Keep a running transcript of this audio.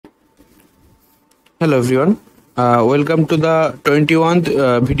Hello everyone, welcome to the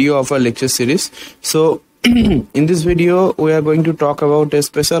 21st video of our lecture series. So in this video we are going to talk about a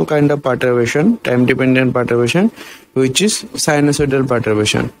special kind of perturbation, time dependent perturbation, which is sinusoidal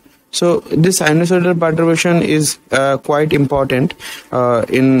perturbation. So this sinusoidal perturbation is quite important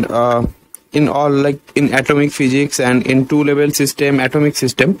in all, like in atomic physics and in two-level system, atomic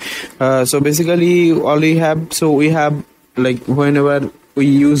system. So basically we have like whenever we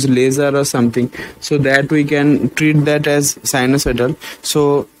use laser or something, so that we can treat that as sinusoidal.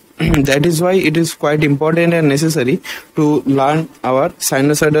 So that is why it is quite important and necessary to learn our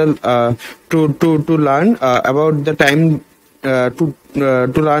sinusoidal to learn about the time to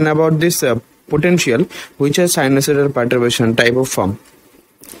learn about this potential, which is sinusoidal perturbation type of form.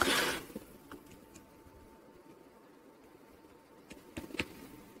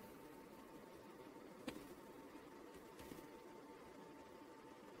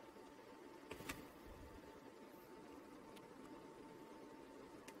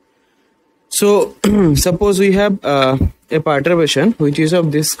 So suppose we have a perturbation which is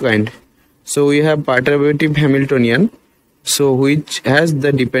of this kind. So we have perturbative Hamiltonian, so which has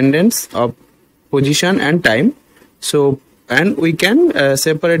the dependence of position and time. So and we can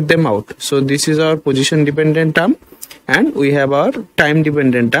separate them out. So this is our position dependent term, and we have our time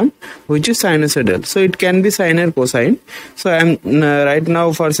dependent term, which is sinusoidal. So it can be sine or cosine. So I am right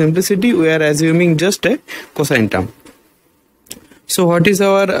now, for simplicity, we are assuming just a cosine term. So what is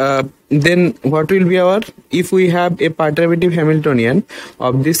our then what will be our, if we have a perturbative Hamiltonian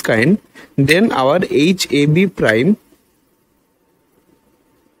of this kind, then our HAB prime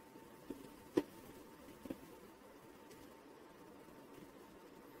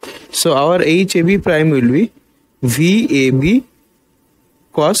will be VAB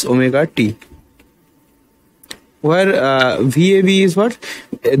cos omega t, where VAB is what?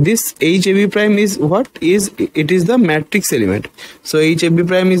 This HAB prime is what? It is the matrix element. So HAB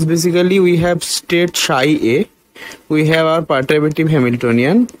prime is basically, we have state psi A, we have our perturbative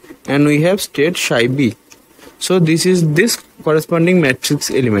Hamiltonian, and we have state psi B. So this is this corresponding matrix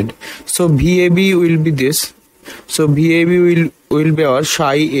element. So VAB will be this. So VAB will be our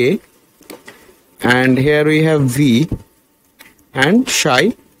psi A, and here we have V and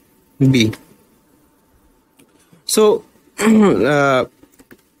psi B. So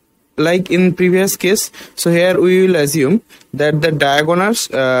like in previous case, so here we will assume that the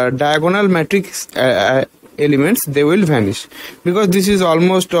diagonal matrix elements, they will vanish, because this is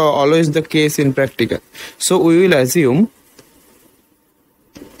almost always the case in practical. So we will assume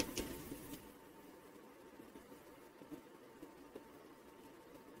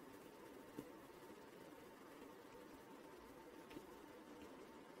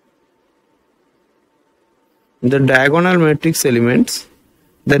the diagonal matrix elements,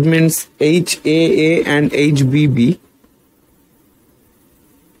 that means HAA and HBB,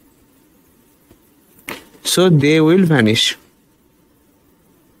 so they will vanish.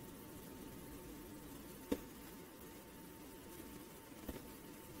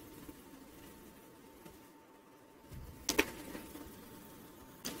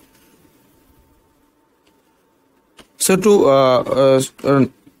 So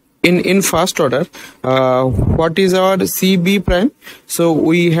to in first order, what is our CB prime? So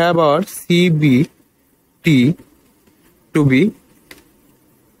we have our CB T to be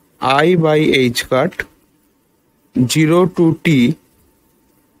I by H cut 0 to T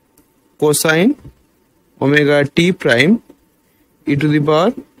cosine omega T prime e to the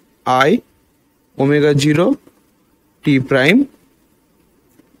power I omega 0 T prime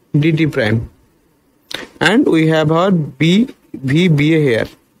dt prime, and we have our VBA here,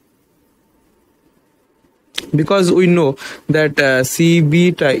 because we know that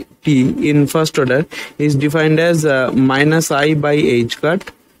CB T in first order is defined as minus I by H cut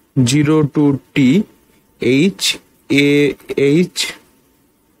 0 to T H A H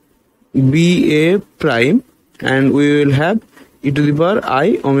B A prime, and we will have e to the power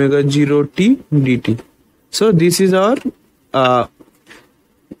I omega 0 T dt. So this is our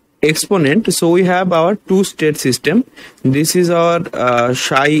exponent. So we have our two-state system. This is our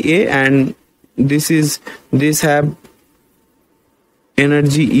psi A, and this have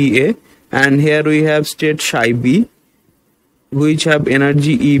energy EA, and here we have state psi B, which have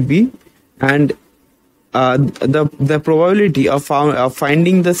energy EB, and the probability of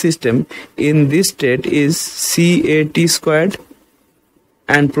finding the system in this state is CAT squared,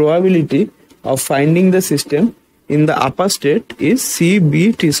 and probability of finding the system in the upper state is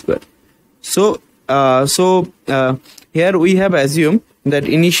CBT squared. So here we have assumed that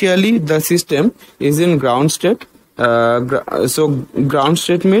initially the system is in ground state, so ground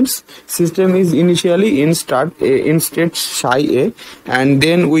state means system is initially in state psi a, and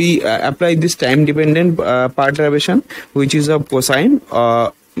then we apply this time dependent perturbation, which is of cosine,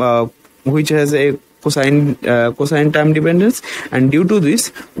 which has a cosine time dependence, and due to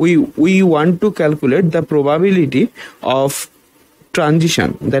this we want to calculate the probability of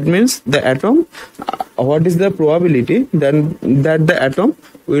transition. That means the atom, what is the probability then that the atom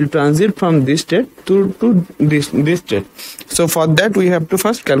will transit from this state to this state. So for that we have to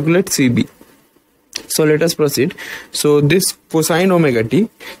first calculate CB. So let us proceed. So this cosine omega t,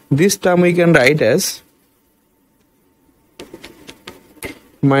 this term we can write as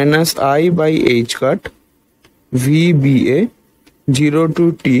minus I by h cut VBA 0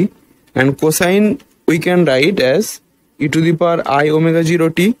 to t, and cosine we can write as e to the power I omega 0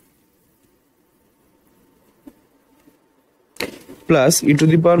 t plus e to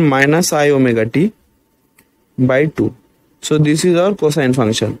the power minus I omega t by 2. So this is our cosine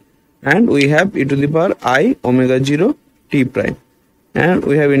function, and we have e to the power I omega 0 t prime, and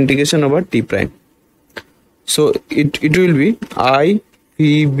we have integration over t prime. So it will be I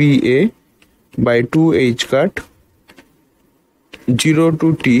VBA by 2 h cut 0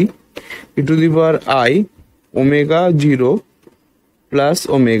 to t e to the power I omega 0 plus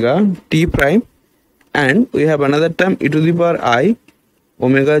omega t prime, and we have another term e to the power I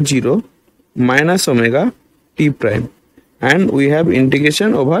omega 0 minus omega t prime, and we have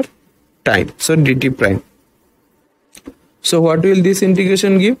integration over time, so dt prime. So what will this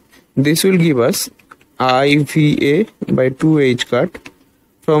integration give? This will give us IVA by 2 h cut.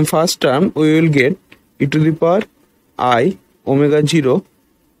 From first term we will get e to the power I omega 0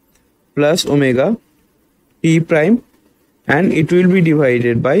 plus omega t prime, and it will be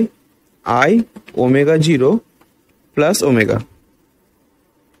divided by I omega 0 plus omega,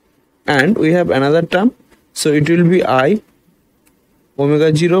 and we have another term, so it will be I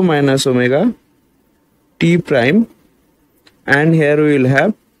omega 0 minus omega t prime, and here we will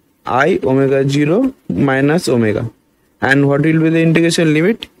have I omega 0 minus omega. And what will be the integration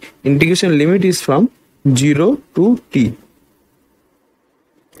limit? Integration limit is from 0 to t.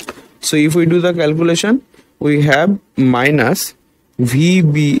 So if we do the calculation, we have minus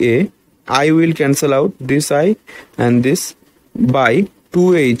VBA, I will cancel out this I and this, by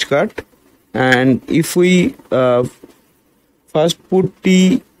 2 h cut, and if we first put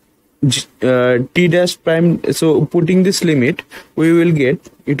t dash prime, so putting this limit, we will get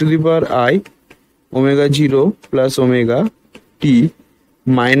e to the power I omega 0 plus omega t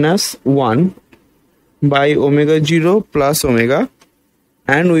minus 1 by omega 0 plus omega,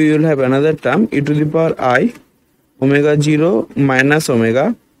 and we will have another term e to the power I omega 0 minus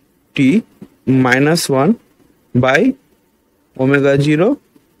omega t minus 1 by omega 0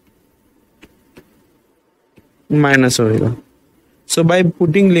 minus omega. So by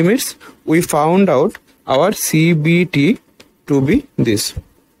putting limits we found out our CBT to be this.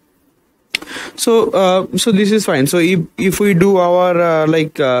 So so this is fine. So if we do our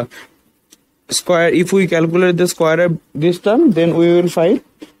square, if we calculate the square of this term, then we will find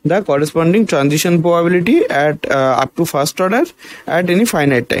the corresponding transition probability at up to first order at any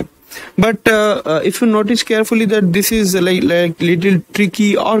finite time. But if you notice carefully that this is like little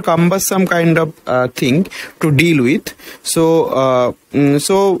tricky or cumbersome kind of thing to deal with. So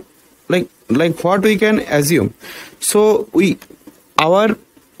so like what we can assume. So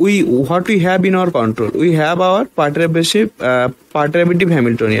what we have in our control, we have our perturbative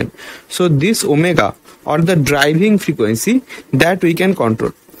Hamiltonian. So this omega, or the driving frequency, that we can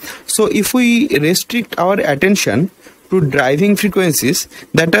control. So if we restrict our attention to driving frequencies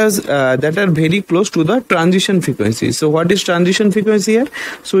that are very close to the transition frequency. So what is transition frequency here?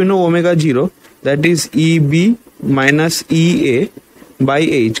 So we know omega 0, that is EB minus EA by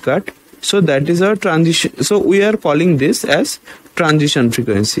h cut. So that is our transition. So we are calling this as transition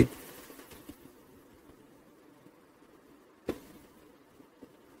frequency.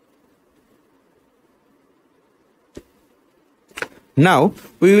 Now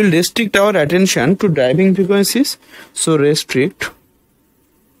we will restrict our attention to driving frequencies. So restrict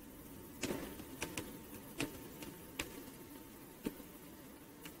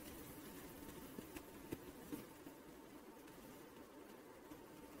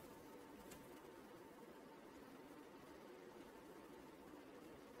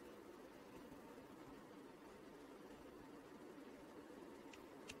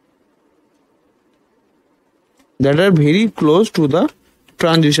that are very close to the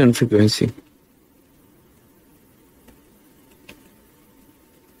transition frequency.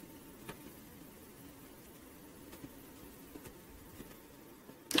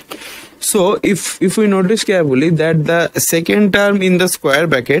 So if we notice carefully that the second term in the square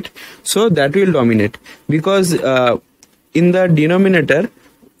bracket, so that will dominate, because in the denominator,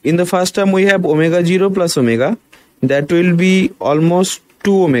 in the first term we have omega 0 plus omega, that will be almost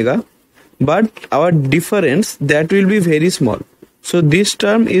 2 omega, but our difference, that will be very small. So this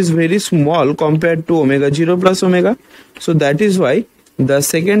term is very small compared to omega 0 plus omega. So that is why the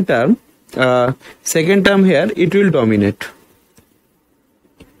second term here, it will dominate.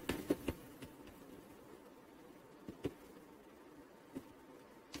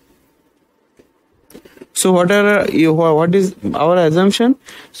 So what is our assumption?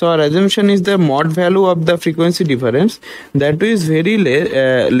 So our assumption is the mod value of the frequency difference, that is very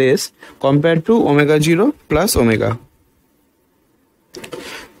less compared to omega 0 plus omega.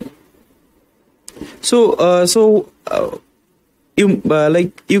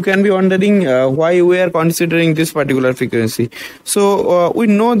 You can be wondering why we are considering this particular frequency. So we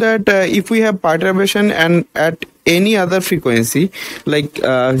know that if we have perturbation and at any other frequency, like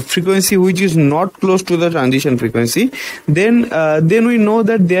frequency which is not close to the transition frequency, then we know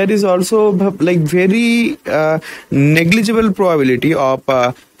that there is also like very negligible probability of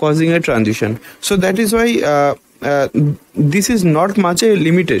causing a transition. So that is why this is not much a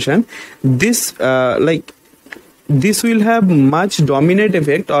limitation. This this will have much dominant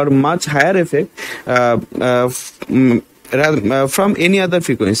effect or much higher effect from any other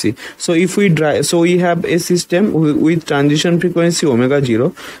frequency. So if we drive, so we have a system with transition frequency omega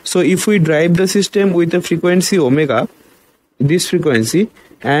 0. So if we drive the system with a frequency omega, this frequency,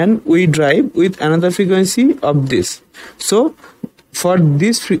 and we drive with another frequency of this. So for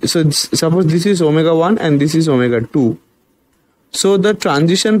this, so suppose this is omega 1 and this is omega 2. So the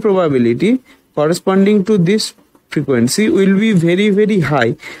transition probability corresponding to this frequency will be very, very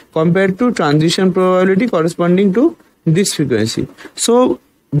high compared to transition probability corresponding to this frequency. So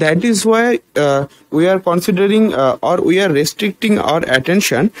that is why we are considering or we are restricting our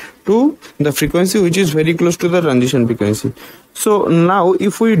attention to the frequency which is very close to the transition frequency. So now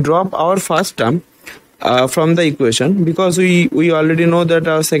if we drop our first term from the equation, because we already know that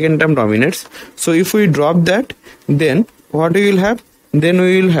our second term dominates. So if we drop that, then what we will have? Then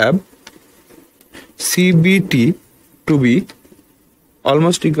we will have CBT to be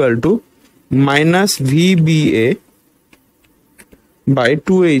almost equal to minus VBA by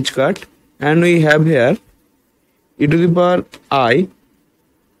 2h cut, and we have here e to the power I.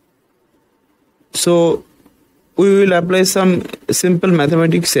 So we will apply some simple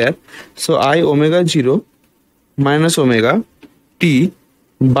mathematics here. So I omega 0 minus omega t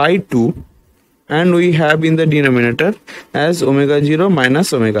by 2, and we have in the denominator as omega 0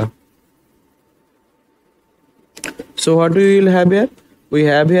 minus omega. So what we will have here? We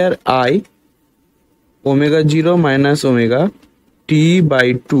have here I omega 0 minus omega t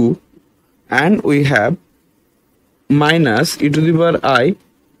by 2, and we have minus e to the power I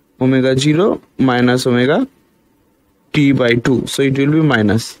omega 0 minus omega t by 2. So it will be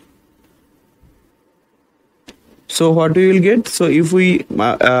minus. So what we will get? So if we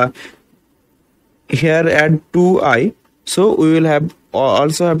here add 2i, so we will have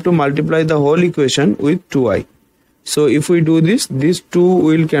also have to multiply the whole equation with 2i. So if we do this, these two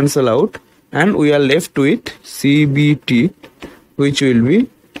will cancel out, and we are left with CBT, which will be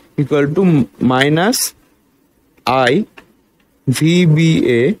equal to minus I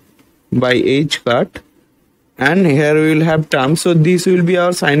VBA by h cut, and here we will have terms. So this will be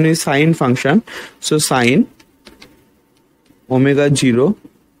our sine function. So sine omega 0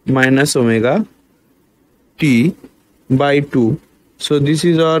 minus omega t by 2. So this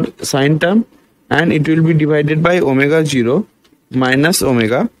is our sine term, and it will be divided by omega 0 minus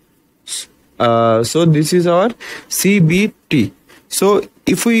omega. So this is our CBT. So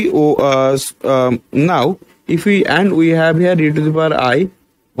if we now if we, and we have here e to the power I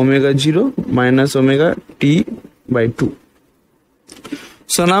omega 0 minus omega t by 2.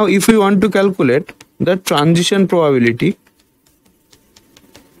 So now if we want to calculate the transition probability,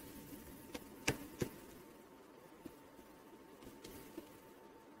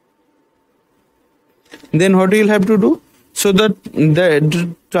 then what we will have to do? So the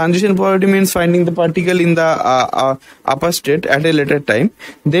transition probability means finding the particle in the upper state at a later time.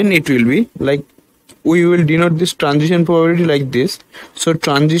 Then it will be like, we will denote this transition probability like this. So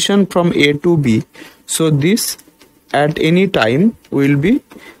transition from A to B. So this at any time will be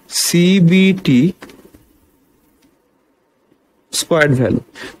CBT squared value.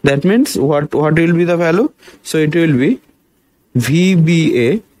 That means what will be the value? So it will be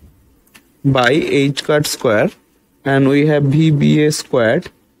VBA by h cut square, and we have VBA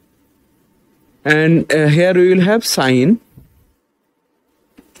squared, and here we will have sine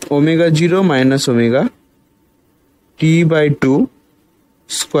omega 0 minus omega t by 2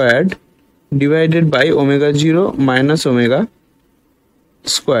 squared divided by omega 0 minus omega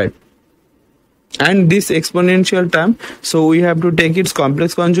squared. And this exponential term, so we have to take its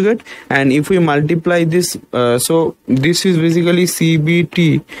complex conjugate, and if we multiply this, so this is basically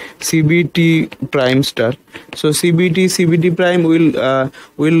CBT prime star. So CBT prime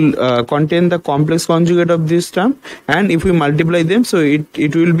will contain the complex conjugate of this term, and if we multiply them, so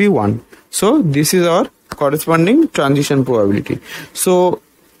it will be 1. So this is our corresponding transition probability. So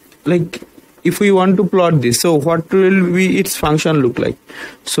like, if we want to plot this, so what will be its function look like?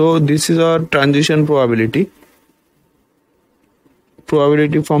 So this is our transition probability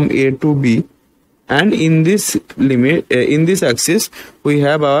from A to B, and in this limit, in this axis we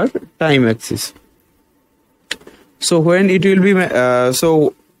have our time axis. So when it will be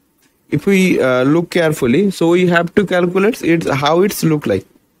so if we look carefully, so we have to calculate how it's look like.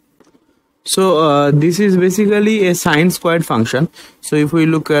 So this is basically a sine squared function. So if we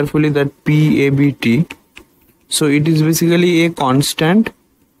look carefully, that PABT, so it is basically a constant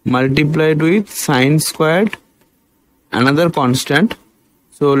multiplied with sine squared another constant.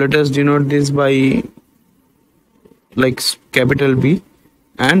 So let us denote this by like capital B,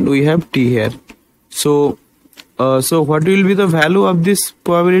 and we have T here. So so what will be the value of this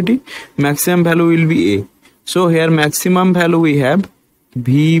probability? Maximum value will be A. So here maximum value we have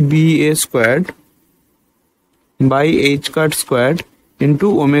VBA squared by H cut squared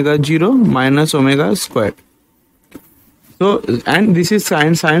into omega 0 minus omega squared. So, and this is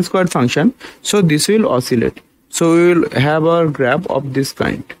sine squared function, so this will oscillate. So we will have our graph of this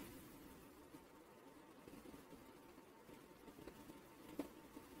kind.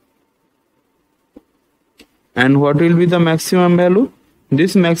 And what will be the maximum value?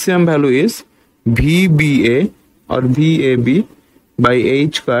 This maximum value is VBA or VAB by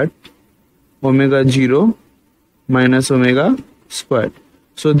H cut omega 0 minus omega squared.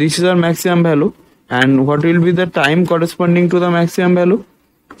 So this is our maximum value. And what will be the time corresponding to the maximum value?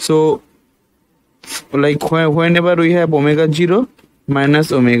 So like whenever we have omega 0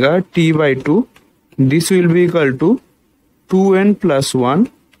 minus omega t by 2, this will be equal to 2n plus 1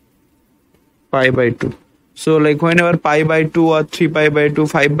 pi by 2. So like whenever pi by 2 or 3 pi by 2,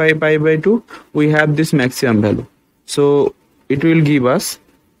 5 pi by 2, we have this maximum value. So it will give us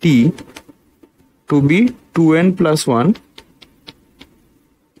t to be 2n plus 1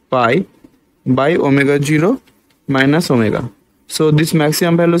 pi by omega 0 minus omega. So this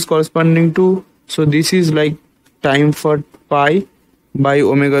maximum value is corresponding to, so this is like time for pi by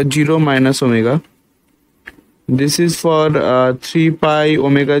omega 0 minus omega. This is for 3 pi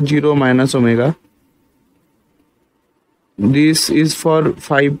omega 0 minus omega. This is for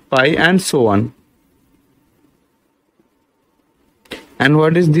 5 pi and so on. And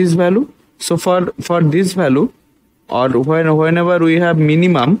what is this value? So for this value, or whenever we have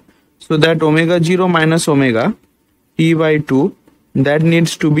minimum, so that omega 0 minus omega t by 2, that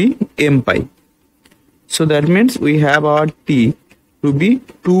needs to be m pi. So that means we have our t to be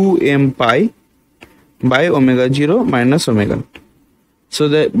 2m pi by omega 0 minus omega. So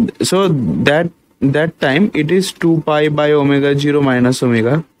that time it is 2 pi by omega 0 minus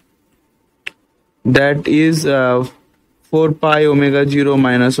omega. That is 4 pi omega 0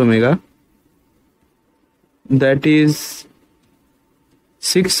 minus omega. That is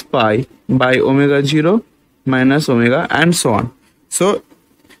 6 pi by omega 0 minus omega, and so on. So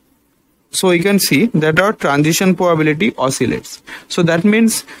you can see that our transition probability oscillates. So that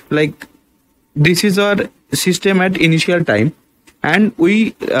means like this is our system at initial time, and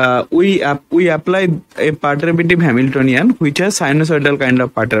we apply a perturbative Hamiltonian which has sinusoidal kind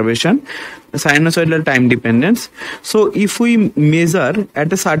of perturbation, sinusoidal time dependence. So if we measure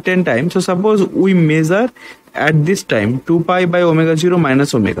at a certain time, so suppose we measure at this time 2 pi by omega 0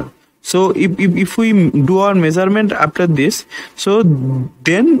 minus omega. So if we do our measurement after this, so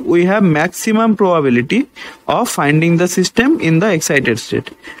then we have maximum probability of finding the system in the excited state,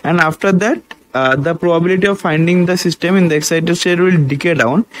 and after that the probability of finding the system in the excited state will decay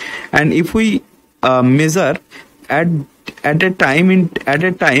down. And if we measure at a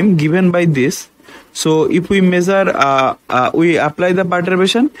time given by this, so if we measure we apply the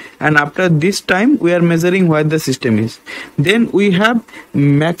perturbation, and after this time we are measuring where the system is, then we have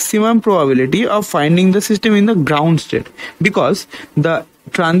maximum probability of finding the system in the ground state, because the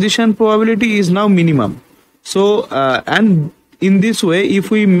transition probability is now minimum. So and in this way, if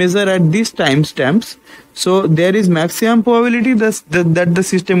we measure at these time stamps, so there is maximum probability that the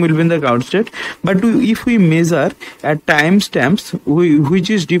system will be in the ground state. But if we measure at time stamps which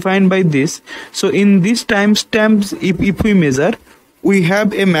is defined by this, so in these time stamps, if we measure, we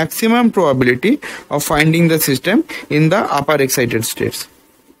have a maximum probability of finding the system in the upper excited states.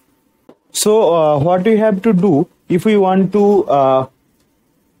 So what we have to do if we want to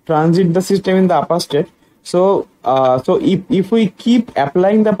transit the system in the upper state? So if we keep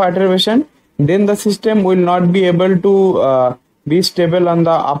applying the perturbation, then the system will not be able to be stable on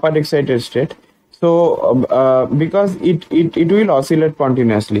the upper excited state. So because it will oscillate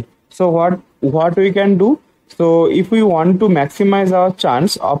continuously. So what we can do? So if we want to maximize our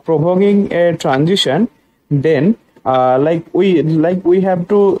chance of provoking a transition, then we have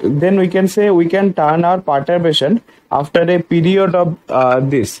to, then we can say we can turn our perturbation after a period of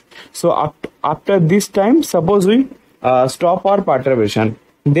this. So after this time, suppose we stop our perturbation,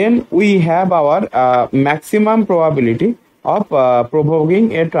 then we have our maximum probability of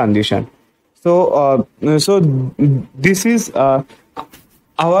provoking a transition. So this is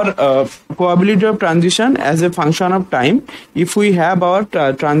our probability of transition as a function of time. If we have our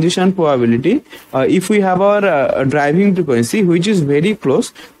transition probability, if we have our driving frequency which is very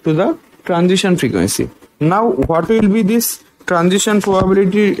close to the transition frequency. Now what will be this transition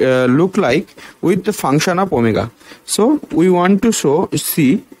probability look like with the function of omega? So we want to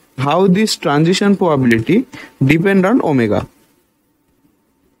see how this transition probability depend on omega.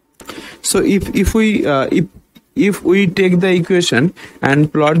 So if we take the equation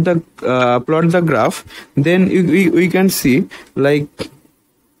and plot the graph, then we can see like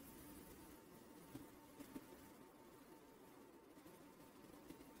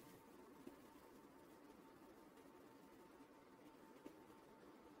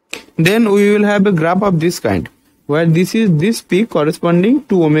then we will have a graph of this kind, where this is this peak corresponding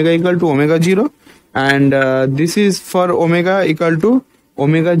to omega equal to omega 0, and this is for omega equal to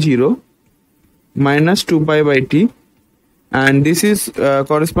omega 0 minus 2 pi by t, and this is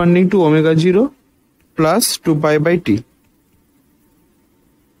corresponding to omega 0 plus 2 pi by t.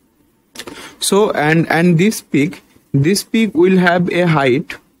 So and this peak will have a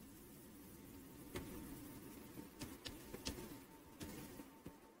height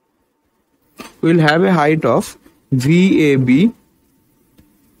of VAB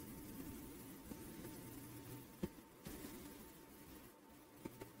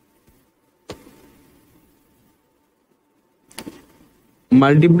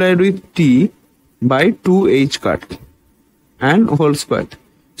multiplied with t by 2h cut and whole square.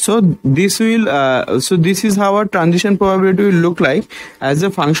 So this will this is how our transition probability will look like as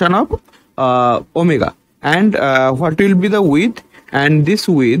a function of omega, and what will be the width, and this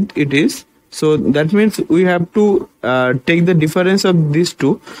width it is. So that means we have to take the difference of these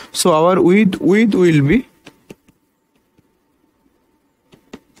two. So our width will be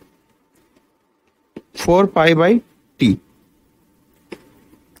 4 pi by t.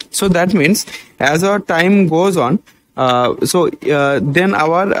 So that means as our time goes on, then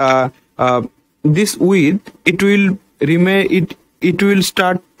our this width it will remain, it will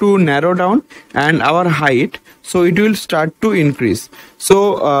start to narrow down, and our height, so it will start to increase.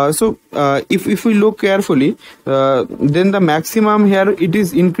 So if we look carefully, then the maximum here it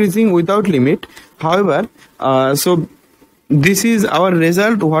is increasing without limit. However, so this is our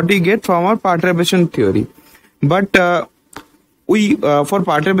result what we get from our perturbation theory. But we for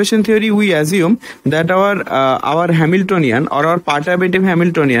perturbation theory we assume that our Hamiltonian or our perturbative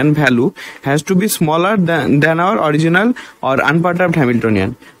Hamiltonian value has to be smaller than our original or unperturbed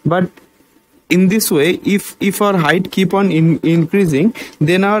Hamiltonian. But in this way, if our height keep on increasing,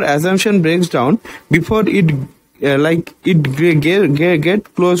 then our assumption breaks down before it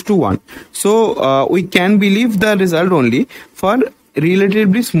get close to 1. So we can believe the result only for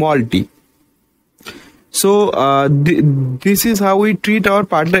relatively small t. So this is how we treat our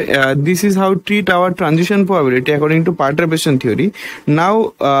transition probability according to perturbation theory.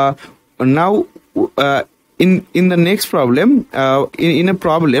 Now in the next problem, in a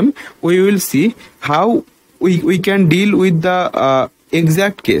problem we will see how we can deal with the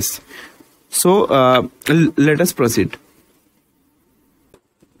exact case. So let us proceed.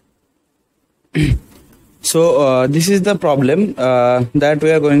 So this is the problem that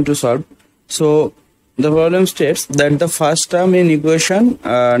we are going to solve. So the problem states that the first term in equation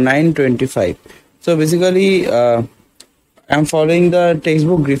 925. So basically I am following the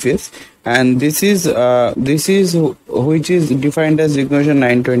textbook Griffiths, and this is which is defined as equation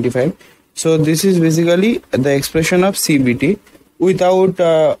 925. So this is basically the expression of CBT without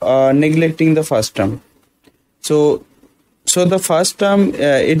neglecting the first term. So the first term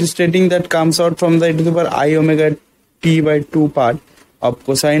it is stating that comes out from the e to the power I omega t by 2 part of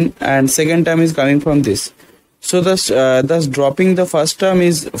cosine, and second term is coming from this. So thus dropping the first term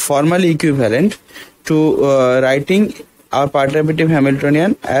is formally equivalent to writing our perturbative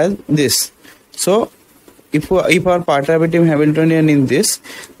Hamiltonian as this. So if our perturbative Hamiltonian in this,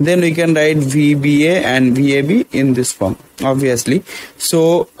 then we can write VBA and VAB in this form, obviously.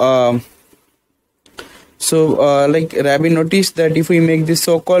 So like Rabi noticed that if we make this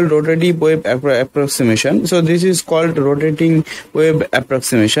so-called rotative wave approximation, so this is called rotating wave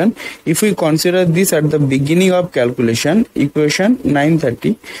approximation. If we consider this at the beginning of calculation, equation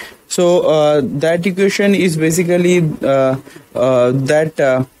 930, so that equation is basically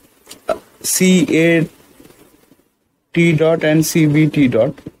that CA T dot and CB T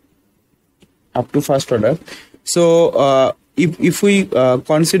dot up to first order. So if we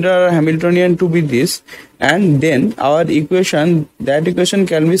consider Hamiltonian to be this, and then our equation, that equation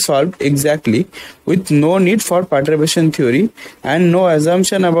can be solved exactly with no need for perturbation theory and no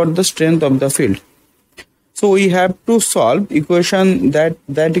assumption about the strength of the field. So we have to solve equation that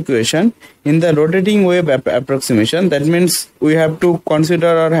equation in the rotating wave approximation. That means we have to consider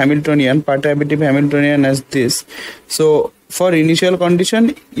our Hamiltonian, perturbative Hamiltonian as this. So for initial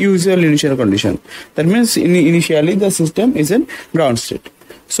condition, usual initial condition. That means initially the system is in ground state.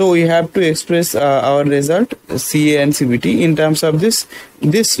 So we have to express our result CA and CBT in terms of this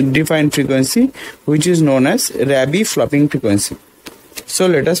defined frequency, which is known as Rabi flopping frequency. So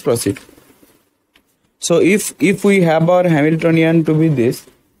let us proceed. So if we have our Hamiltonian to be this,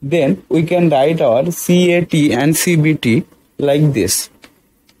 then we can write our CAT and CBT like this.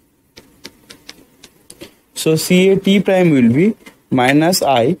 So CAT prime will be minus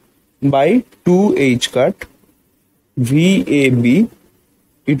I by 2h cut VAB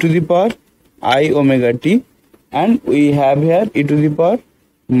e to the power I omega t, and we have here e to the power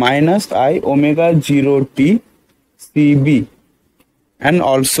minus I omega 0 t CB, and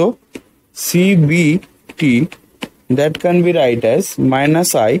also CBT that can be write as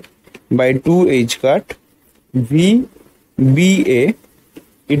minus I by 2h cut VBA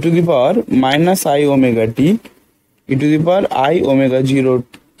e to the power minus I omega t e to the power I omega 0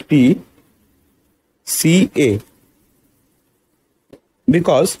 t CA,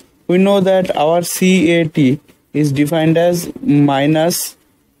 because we know that our CAT is defined as minus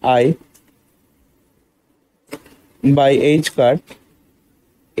I by h cut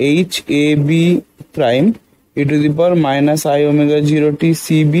HAB prime e to the power minus I omega 0 t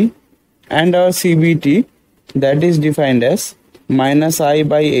CB, and our CBT that is defined as minus I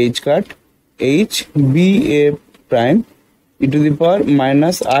by h cut HBA prime e to the power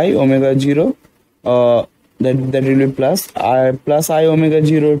minus I omega 0 that will be plus I omega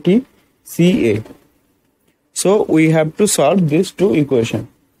 0 t CA. So we have to solve these two equations.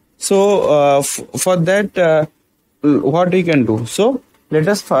 So for that what we can do? So let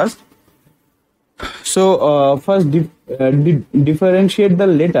us first differentiate the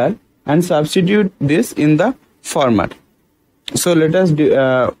letter and substitute this in the format. So let us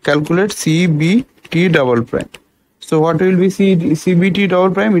calculate CBT double prime. So what will be CBT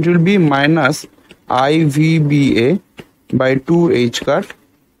double prime? It will be minus IVBA by 2h cut,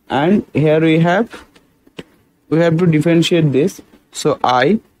 and here we have to differentiate this. So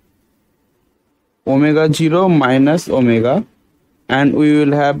I omega 0 minus omega, and we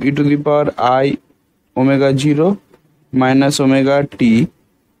will have e to the power I omega 0 minus omega t,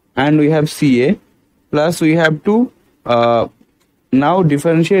 and we have CA, plus we have to now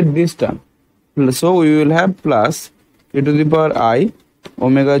differentiate this term. So we will have plus e to the power I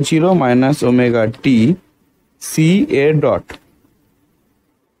omega 0 minus omega t CA dot.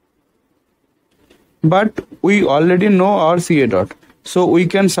 But we already know our CA dot, so we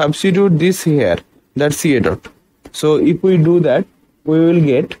can substitute this here, that CA dot. So if we do that, we will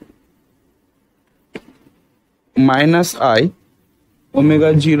get minus I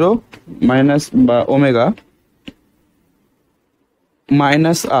omega 0 minus omega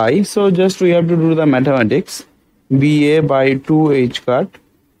minus I. So just we have to do the mathematics. BA by 2h cut,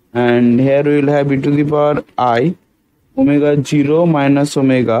 and here we will have e to the power I omega 0 minus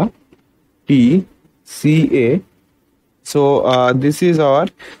omega t CA. So this is our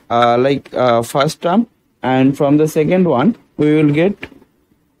first term, and from the second one we will get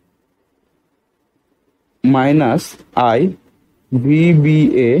minus I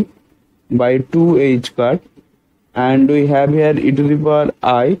VBA by 2h cut, and we have here e to the power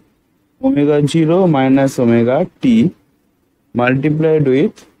I omega 0 minus omega t multiplied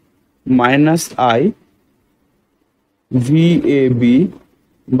with minus I VAB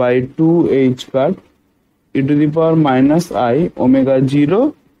by 2h cut e to the power minus I omega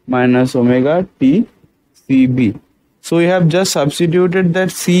 0 minus omega t CB. So we have just substituted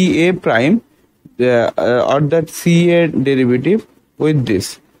that CA prime or that CA derivative with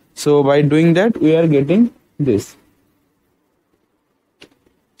this. So by doing that we are getting this.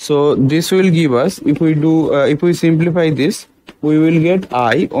 So this will give us, if we simplify this, we will get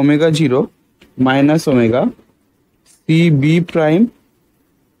I omega 0 minus omega CB prime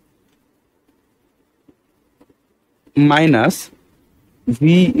minus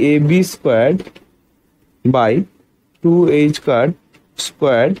VAB squared by 2H card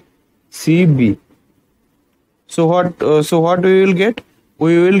squared CB. So what we will get?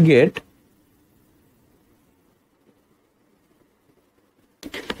 We will get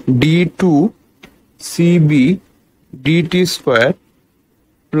D2 CB dt square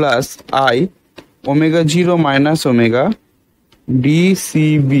plus I omega 0 minus omega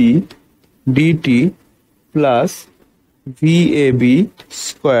dCB dt plus VAB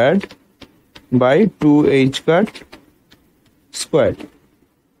squared by 2H cut squared,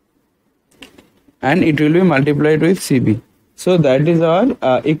 and it will be multiplied with CB. So that is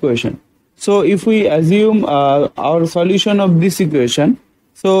our equation. So if we assume our solution of this equation,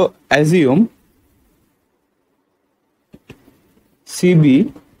 so assume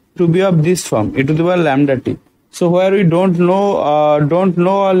CB to be of this form, e to the power lambda t. So where we don't know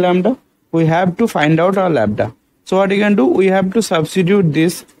our lambda, we have to find out our lambda. So what we can do, we have to substitute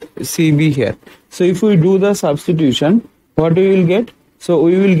this CB here. So if we do the substitution, what we will get? So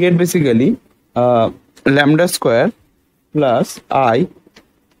we will get basically lambda square plus I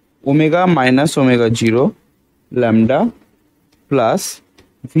omega minus omega 0 lambda plus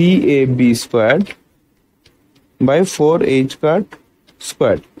VAB squared by 4H cut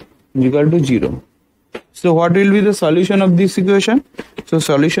squared is equal to 0. So what will be the solution of this equation? So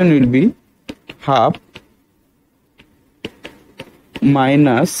solution will be half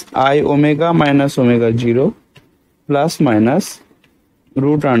minus I omega minus omega 0 plus minus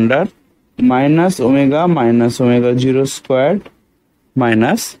root under minus omega 0 squared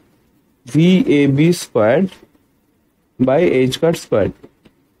minus VAB squared by H cut squared.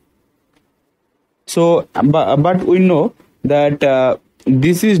 So but we know that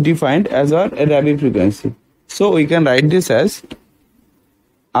this is defined as our Rabi frequency. So we can write this as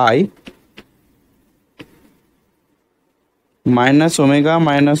I minus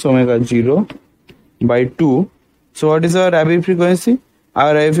omega 0 by 2. So what is our Rabi frequency?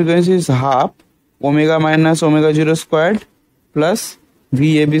 Our Rabi frequency is half omega minus omega 0 squared plus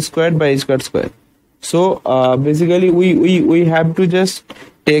VAB squared by H cut squared. So basically we have to just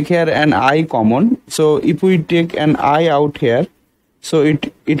take here an I common. So if we take an I out here, so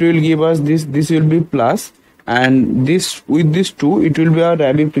it will give us this will be plus, and this with this 2 it will be our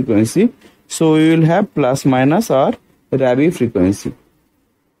Rabi frequency. So we will have plus minus our Rabi frequency.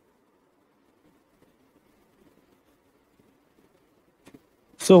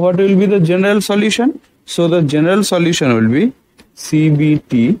 So what will be the general solution? So the general solution will be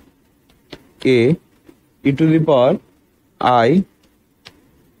CBT A e to the power I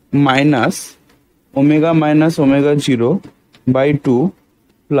minus omega 0 by 2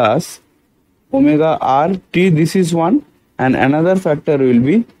 plus omega r t, this is 1, and another factor will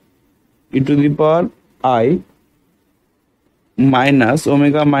be e to the power I minus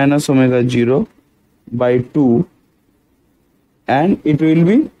omega 0 by 2, and it will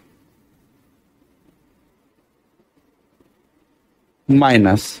be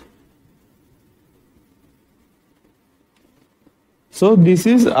minus. So this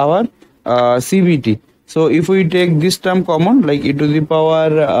is our CBT. So if we take this term common, like e to the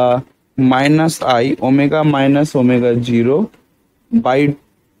power minus I omega 0 by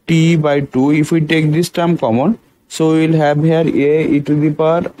t by 2, if we take this term common, so we will have here A e to the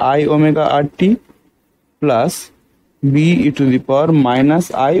power I omega RT plus B e to the power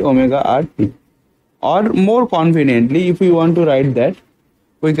minus I omega RT. Or more conveniently, if we want to write that,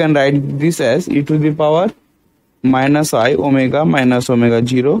 we can write this as e to the power minus I omega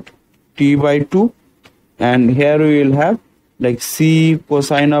 0 t by 2, and here we will have like C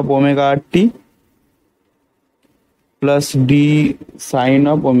cosine of omega t plus D sine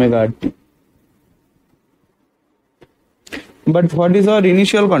of omega t. But what is our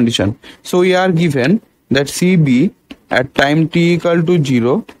initial condition? So we are given that CB at time t equal to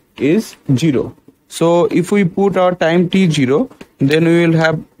 0 is 0. So if we put our time t 0, then we will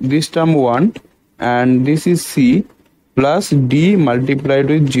have this term 1, and this is C plus D multiplied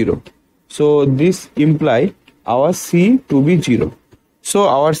with 0. So this imply our C to be 0. So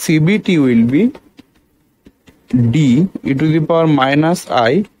our CBT will be D e to the power minus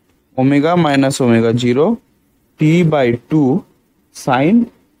I omega 0 t by 2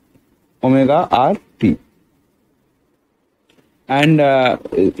 sine omega r t. And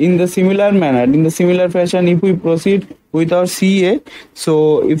in the similar manner, in the similar fashion, if we proceed with our CA,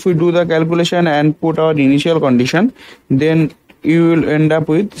 so if we do the calculation and put our initial condition, then you will end up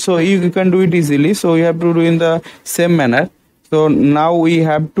with, so you can do it easily, so you have to do in the same manner. So now we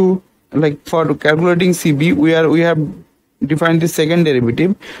have to, like, for calculating CB, we have defined the second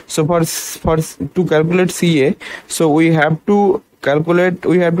derivative. So for to calculate CA, so we have to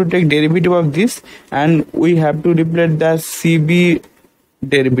take derivative of this, and we have to replace the CB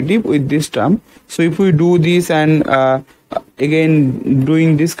derivative with this term. So if we do this, and again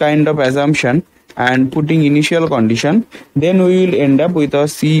doing this kind of assumption and putting initial condition, then we will end up with our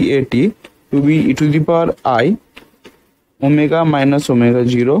CAT to be e to the power I omega minus omega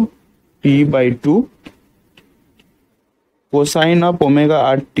 0 t by 2 cosine of omega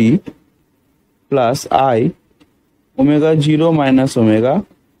RT plus I omega 0 minus omega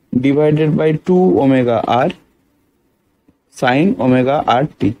divided by 2 omega R sine omega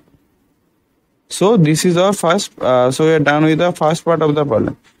RT. So this is our first, so we are done with the first part of the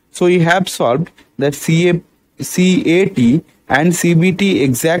problem. So we have solved that CAT and CBT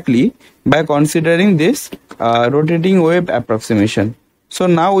exactly by considering this rotating wave approximation. So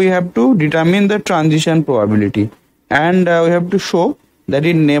now we have to determine the transition probability, and we have to show that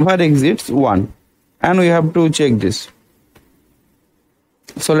it never exceeds 1, and we have to check this.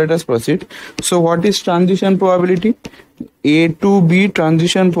 So let us proceed. So what is transition probability? A to B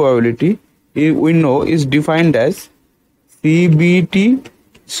transition probability, we know, is defined as CBT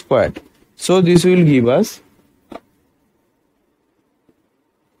squared. So this will give us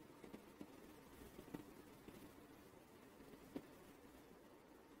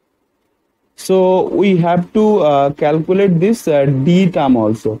so we have to calculate this D term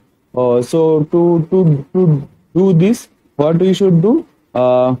also. So to do this, what we should do?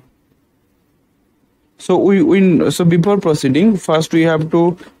 So before proceeding, first we have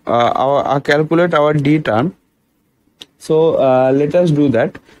to calculate our D term. So let us do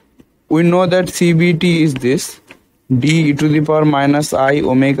that. We know that CBT is this D e to the power minus I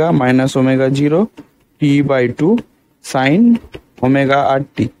omega minus omega 0 t by 2 sine omega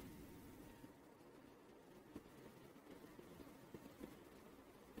RT.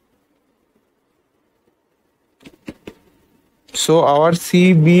 So our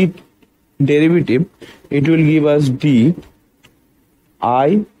CB derivative, it will give us D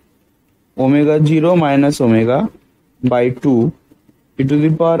I omega 0 minus omega by 2 e to the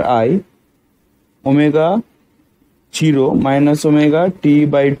power I omega 0 minus omega t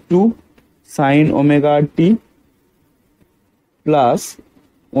by 2 sine omega t plus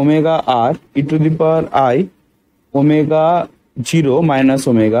omega r e to the power I omega 0 minus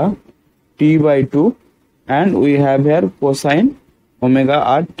omega t by 2, and we have here cosine omega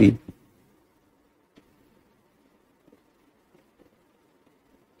RT.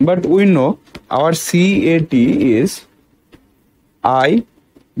 But we know our CAT is I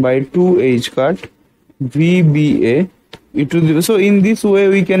by 2 H cut VBA e to the, so in this way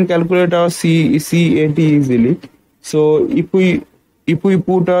we can calculate our CAT easily. So if we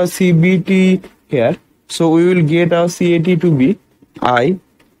put our CBT here, so we will get our CAT to be I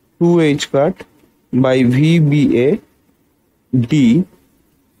 2 H cut by VBA D,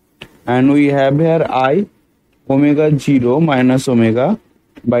 and we have here I omega 0 minus omega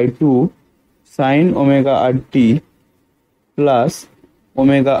by 2 sine omega RT plus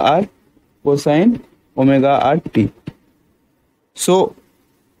omega R cosine omega RT. So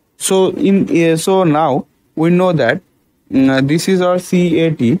now we know that this is our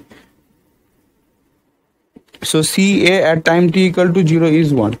CAT. So CA at time t equal to 0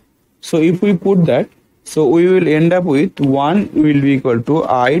 is 1. So if we put that, so we will end up with 1 will be equal to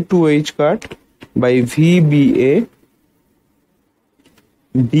I 2H cut by VBA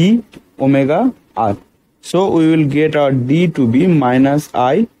D omega R. So we will get our D to be minus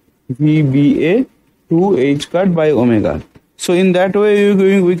I VBA 2H cut by omega. So in that way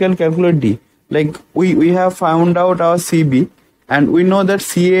we can calculate D. Like we have found out our CB, and we know that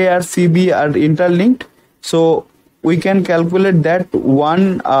CA or CB are interlinked. So we can calculate that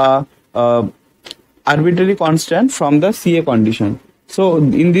one arbitrary constant from the CA condition. So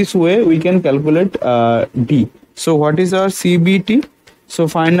in this way we can calculate D. So what is our CBT? So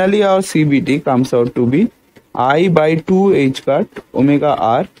finally our CBT comes out to be I by 2 H cut omega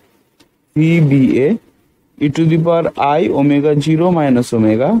R VBA e to the power I omega 0 minus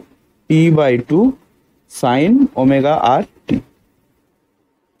omega t by 2 sine omega R t.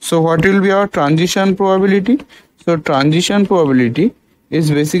 So what will be our transition probability? So transition probability is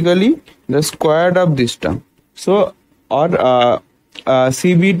basically the square of this term. So or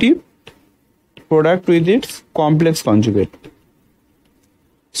CBT product with its complex conjugate.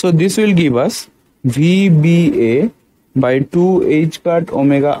 So this will give us VBA by 2 H cut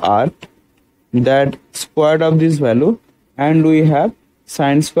omega R, that square of this value and we have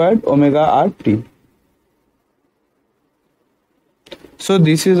sine squared omega RT. So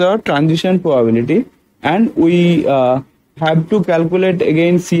this is our transition probability, and we have to calculate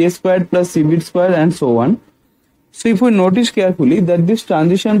again CA squared plus CB squared and so on. So if we notice carefully that this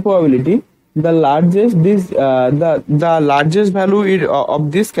transition probability, the largest the largest value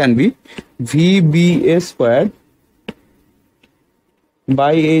of this can be VBA squared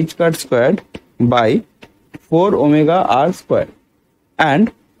by H cut squared by 4 omega R squared,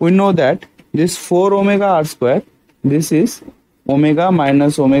 and we know that this 4 omega R squared, this is omega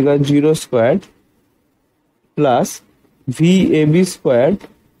minus omega 0 squared plus VAB squared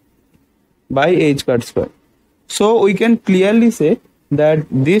by H cut squared. So we can clearly say that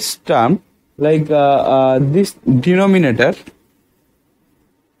this term, like this denominator,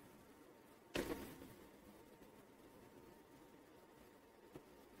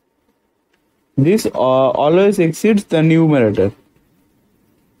 this always exceeds the numerator.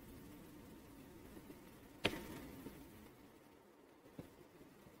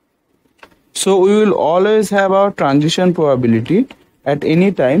 So we will always have our transition probability at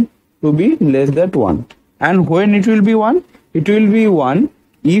any time to be less than 1. And when it will be 1? It will be 1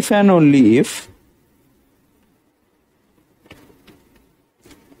 if and only if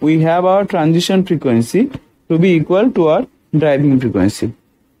we have our transition frequency to be equal to our driving frequency.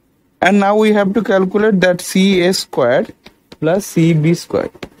 And now we have to calculate that CA squared plus CB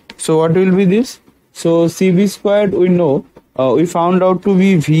squared. So what will be this? So CB squared, we know, we found out to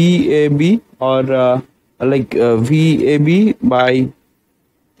be VAB, or VAB by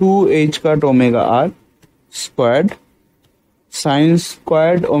 2 H cut omega R squared sine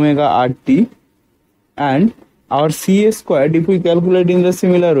squared omega RT, and our CA squared, if we calculate in the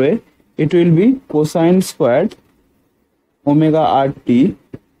similar way, it will be cosine squared omega RT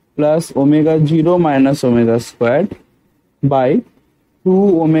plus omega 0 minus omega squared by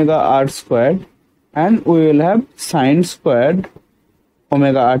 2 omega R squared, and we will have sine squared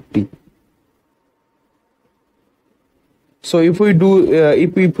omega RT. So if we do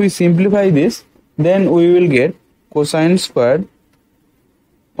if we simplify this, then we will get cosine squared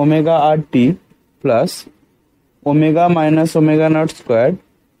omega RT plus omega minus omega naught squared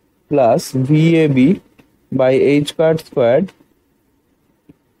plus VAB by H cut squared,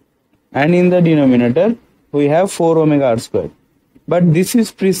 and in the denominator we have 4 omega R squared. But this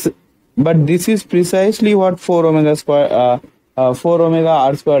is precisely what 4 omega square 4 omega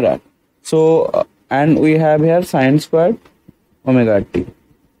R squared are. So and we have here sine squared omega t.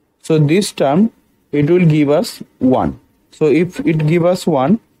 So this term, it will give us 1. So if it give us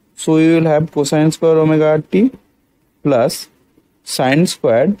 1, so we will have cosine square omega t plus sine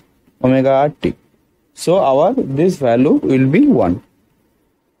squared omega t. So our this value will be 1.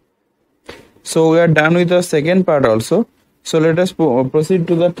 So we are done with the second part also. So let us proceed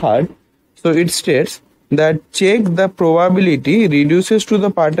to the third. So it states that check the probability reduces to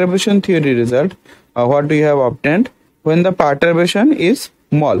the perturbation theory result, what we have obtained when the perturbation is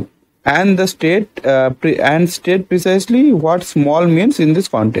small, and the state state precisely what small means in this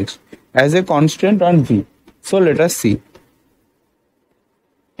context as a constant on V. So let us see.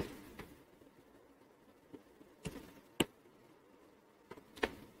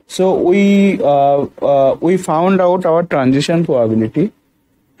 So we found out our transition probability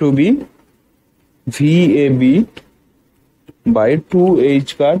to be VAB by 2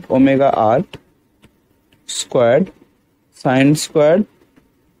 H cut omega R squared sine squared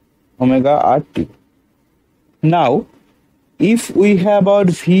omega RT. Now, if we have our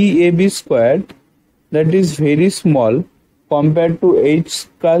VAB squared that is very small compared to H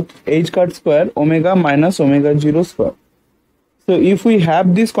cut square omega minus omega 0 square. So if we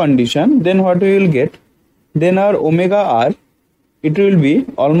have this condition, then what we will get? Then our omega R, it will be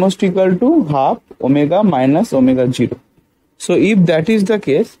almost equal to half omega minus omega 0. So if that is the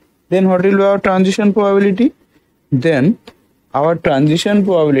case, then what will be our transition probability? Then our transition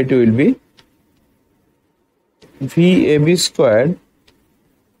probability will be VAB squared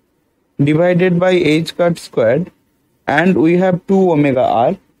divided by H cut squared, and we have 2 omega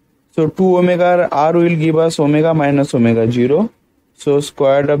R. So 2 omega R will give us omega minus omega 0. So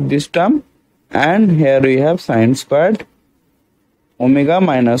squared of this term, and here we have sine squared omega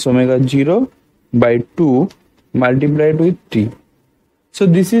minus omega 0 by 2 multiplied with t. So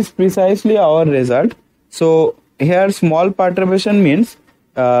this is precisely our result. So here small perturbation means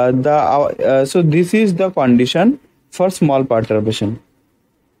so this is the condition for small perturbation.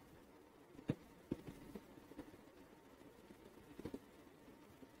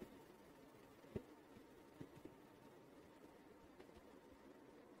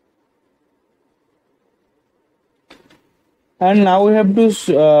 and now we have to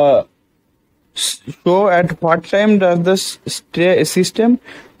show at what time does the system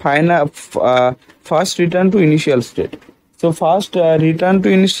first return to initial state. So first return to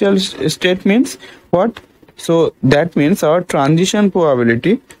initial state means what? So that means our transition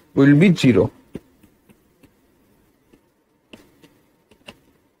probability will be 0.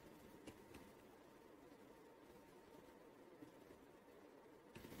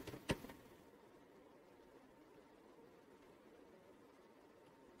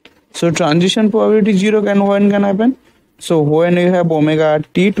 So transition probability 0 when can happen? So when you have omega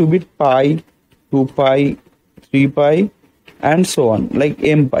t to be pi, 2 pi, 3 pi, and so on, like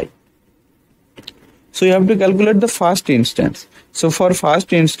m pi. So you have to calculate the first instance. So for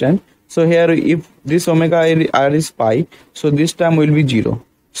first instance, so here if this omega r is pi, so this term will be 0.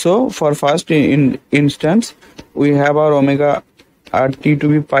 So for first instance, we have our omega r t to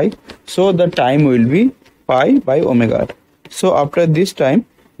be pi. So the time will be pi by omega r. So after this time,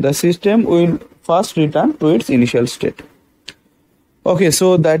 the system will first return to its initial state. Okay,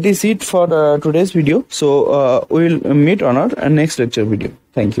 so that is it for today's video. So we'll meet on our next lecture video.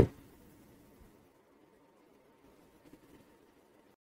 Thank you.